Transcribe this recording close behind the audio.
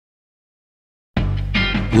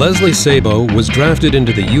Leslie Sabo was drafted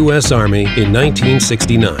into the U.S. Army in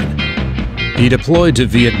 1969. He deployed to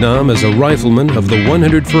Vietnam as a rifleman of the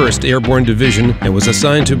 101st Airborne Division and was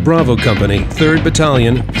assigned to Bravo Company, 3rd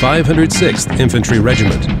Battalion, 506th Infantry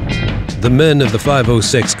Regiment. The men of the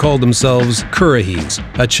 506 called themselves Currahees,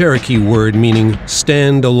 a Cherokee word meaning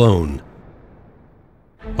stand alone.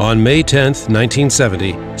 On May 10,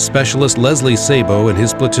 1970, Specialist Leslie Sabo and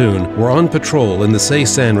his platoon were on patrol in the Se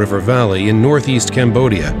San River Valley in northeast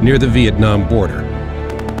Cambodia near the Vietnam border.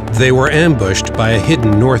 They were ambushed by a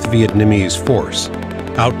hidden North Vietnamese force.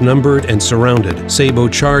 Outnumbered and surrounded, Sabo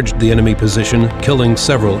charged the enemy position, killing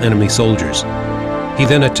several enemy soldiers. He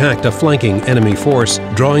then attacked a flanking enemy force,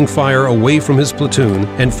 drawing fire away from his platoon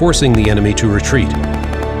and forcing the enemy to retreat.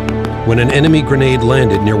 When an enemy grenade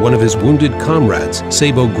landed near one of his wounded comrades,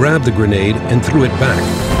 Sabo grabbed the grenade and threw it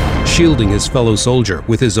back, shielding his fellow soldier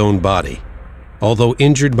with his own body. Although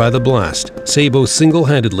injured by the blast, Sabo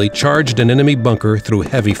single-handedly charged an enemy bunker through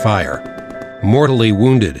heavy fire. Mortally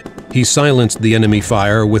wounded, he silenced the enemy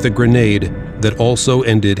fire with a grenade that also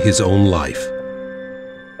ended his own life.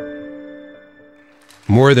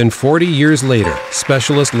 More than 40 years later,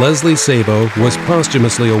 Specialist Leslie Sabo was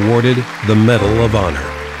posthumously awarded the Medal of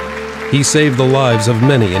Honor. He saved the lives of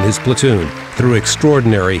many in his platoon through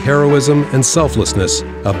extraordinary heroism and selflessness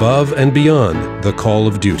above and beyond the call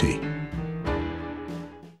of duty.